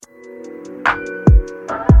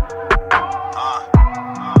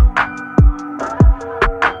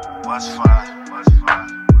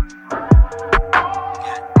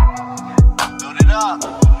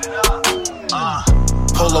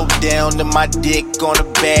my dick on a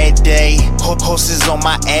bad day. Horses on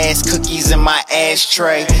my ass, cookies in my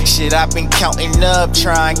ashtray. Shit, I've been counting up,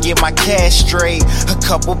 trying to get my cash straight. A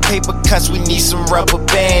couple paper cuts, we need some rubber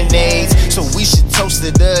band-aids. So we should toast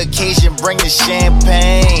to the occasion, bring the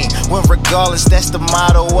champagne. When regardless, that's the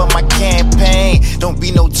motto of my campaign. Don't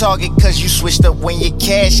be no target, cause you switched up when your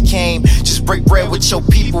cash came. Just break bread with your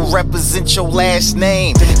people, represent your last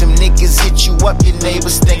name. Them niggas hit you up, your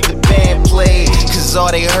neighbors think the band played. Cause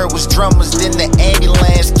all they heard was drummers, then the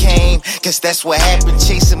ambulance came. Guess that's what happened,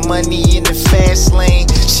 chasing money in the fast lane.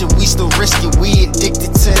 Shit, we still risk it, we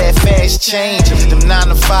addicted to that fast change. Them 9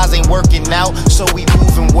 to 5s ain't working out, so we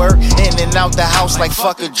moving work in and out the house like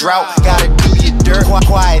fuck a drought. Gotta do your dirt,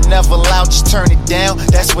 quiet, never loud, just turn it down.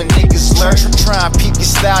 That's when niggas learn. Try and peep your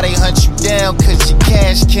style, they hunt you down cause your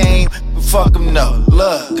cash came. Fuck them no,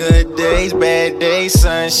 look. Good days, bad days,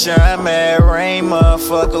 sunshine, mad rain,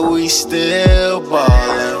 motherfucker, we still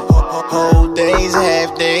ballin'. Whole days,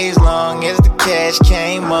 half days, long as the cash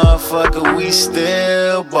came, motherfucker, we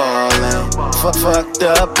still ballin'. Fucked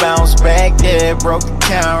up, bounce back, dead, broke the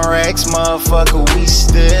count racks, motherfucker, we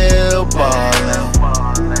still ballin'.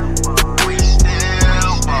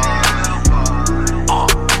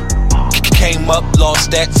 Came up, lost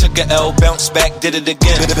that, took a L, bounced back, did it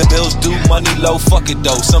again. Bills due, money low, fuck it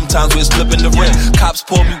though. Sometimes we're flipping the rent. Cops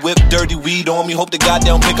pour me whip, dirty weed on me, hope the God they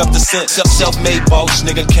don't pick up the scent. Self-made boss,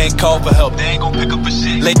 nigga can't call for help, they ain't gon' pick up a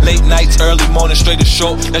shit. Late nights, early morning, straight and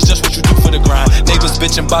short, that's just what you do for the grind. Neighbors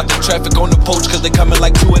bitching about the traffic on the porch, cause they coming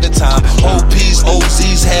like 2 at a time. OPs,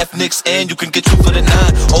 OZs, half nicks, and you can get 2 for the 9.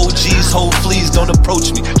 OGs, whole fleas, don't approach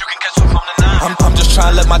me, you can catch 2 from the 9. I'm just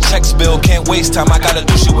trying to let my checks build, can't waste time, I gotta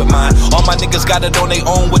do shit with mine. All my niggas got it on they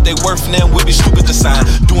own, what they worth now, we be stupid to sign.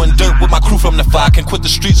 Doing dirt with my crew from the fire, can quit the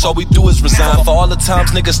streets, all we do is resign. For all the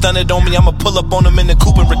times niggas stunted on me, I'ma pull up on them in the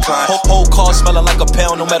coupe and recline. Whole car smelling like a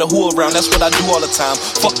pound, no matter who around, that's what I do all the time.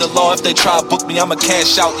 Fuck the law, if they try to book me, I'ma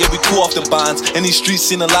cash out, yeah, we cool off the bonds. In these streets,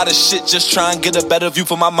 seen a lot of shit, just try and get a better view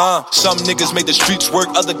for my mom. Some niggas make the streets work,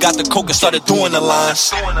 other got the coke and started doing the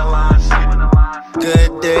lines.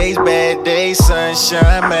 Good days, bad days,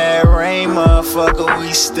 sunshine, mad rain, motherfucker,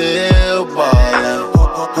 we still ballin'.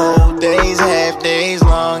 Whole days, half days,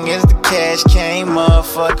 long as the cash came,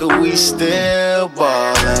 motherfucker, we still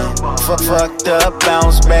ballin'. Fucked up,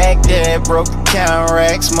 bounce back, dead, broke the count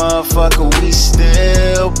racks, motherfucker, we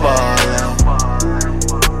still ballin'.